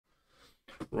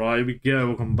Right, here we go.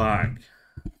 Welcome back.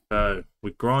 So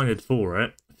we grinded for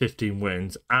it. 15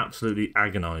 wins, absolutely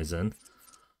agonising.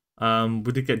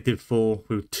 We did get Div 4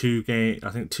 with I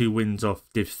think 2 wins off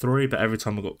Div 3, but every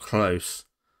time we got close,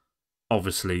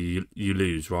 obviously you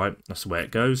lose, right? That's the way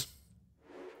it goes.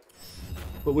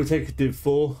 But we'll take a Div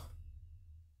 4.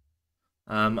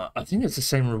 I think it's the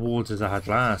same rewards as I had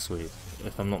last week,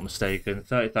 if I'm not mistaken.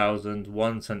 30,000,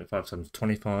 175 times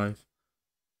 25,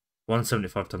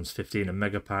 175 times 15, a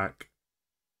mega pack,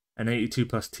 an 82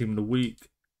 plus team of the week,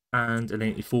 and an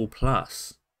 84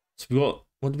 plus. So we got,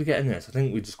 what did we get in this? I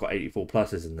think we just got 84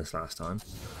 pluses in this last time.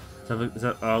 So is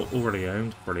that already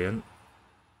owned? Brilliant.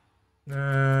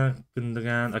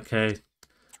 Gundogan, okay.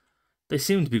 They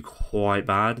seem to be quite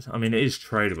bad. I mean, it is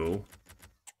tradable,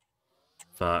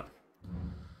 but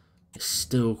it's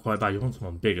still quite bad. You want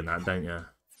someone big in that, don't you?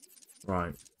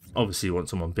 Right. Obviously you want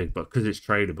someone big, but because it's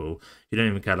tradable, you don't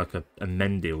even get like a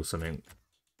Mendy or something.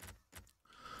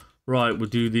 Right, we'll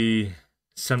do the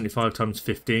 75 times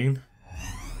 15.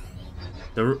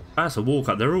 That's a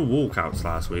walkout. They're all walkouts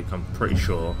last week, I'm pretty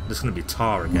sure. This is going to be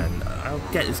Tar again. I'll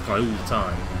get this guy all the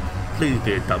time. Please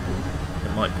be a double.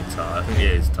 It might be Tar. I think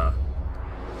it is Tar.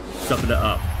 Double it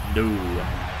up. No.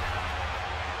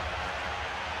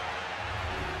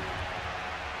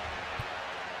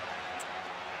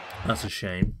 That's a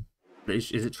shame.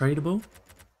 Is it tradable?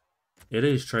 It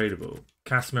is tradable.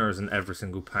 Casemiro is in every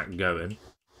single pack going.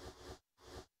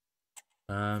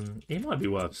 He might be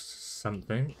worth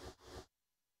something.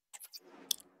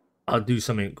 I'll do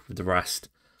something with the rest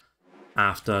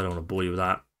after. I don't want to bore you with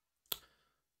that.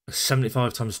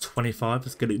 75 times 25.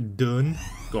 Let's get it done.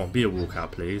 Go on, be a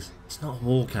walkout, please. It's not a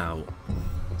walkout.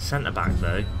 Centre back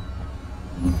though.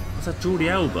 What's that, Jordi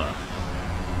Alba?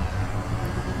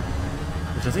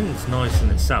 Which I think is nice in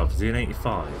itself. Is he an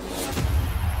 85?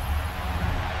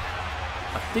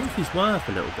 I think he's worth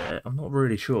a little bit. I'm not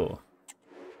really sure.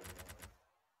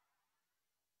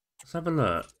 Let's have a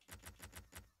look.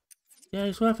 Yeah,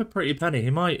 he's worth a pretty penny.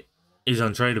 He's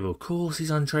untradeable. Of course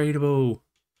he's untradeable.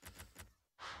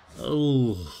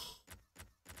 Oh.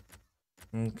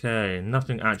 Okay,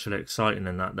 nothing actually exciting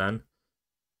in that then.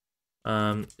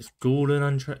 Is Gordon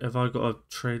untradeable? Have I got a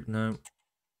trade? No.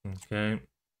 Okay.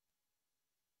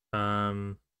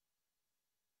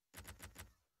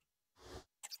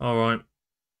 Alright.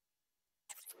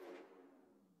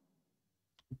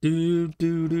 Do.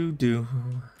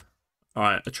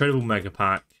 Alright, a tradable mega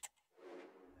pack.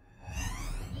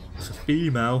 It's a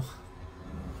female.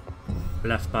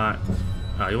 Left back.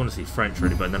 Oh, you want to see French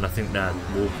really, but then I think they're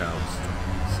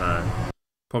walkouts. So,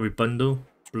 probably Bundle.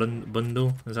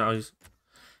 Bundle. Is that how he's...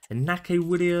 Inaki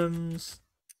Williams.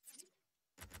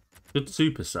 Good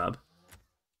super sub.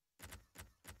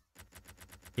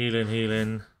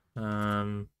 Healing.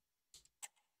 Are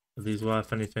these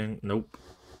worth anything? Nope.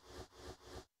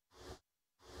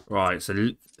 Right, so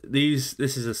this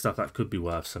is the stuff that could be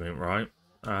worth something, right?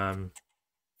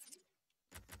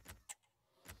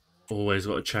 Always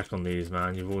got to check on these,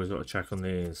 man. You've always got to check on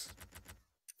these.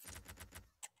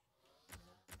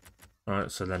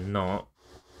 Right, so they're not.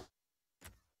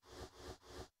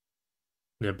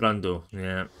 Yeah, Blundell.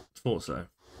 Yeah, thought so.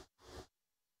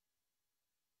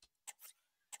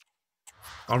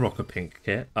 I'll rock a pink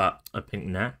kit, a pink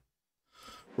net.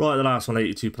 Right, the last one,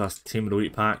 82 plus team of the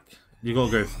week pack. You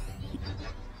gotta go.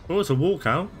 Oh, it's a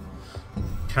walkout.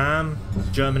 Cam,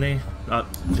 Germany,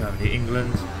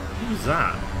 England. Who's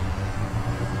that?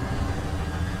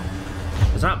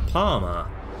 Is that Palmer?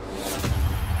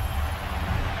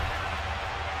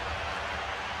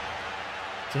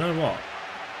 Do you know what?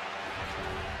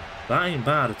 That ain't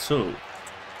bad at all.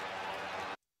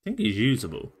 I think he's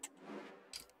usable.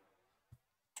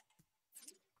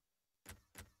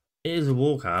 It is a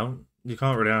walkout. You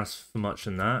can't really ask for much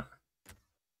in that.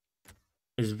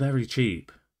 It's very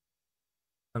cheap.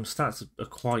 Stats are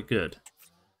quite good.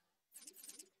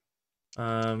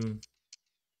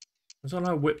 It's all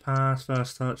like whip pass,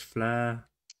 first touch, flair,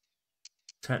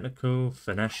 technical,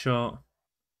 finesse shot.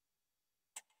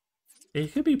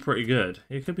 It could be pretty good.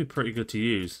 It could be pretty good to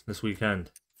use this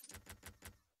weekend.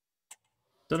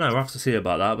 Don't know, we'll have to see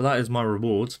about that, but that is my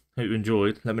reward. Hope you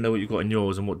enjoyed. Let me know what you got in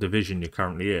yours and what division you're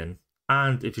currently in.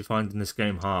 And if you're finding this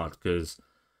game hard, because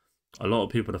a lot of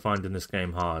people are finding this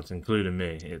game hard, including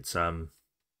me. It's,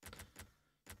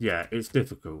 yeah, it's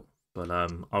difficult. But I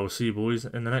will see you boys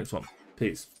in the next one.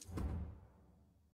 Peace.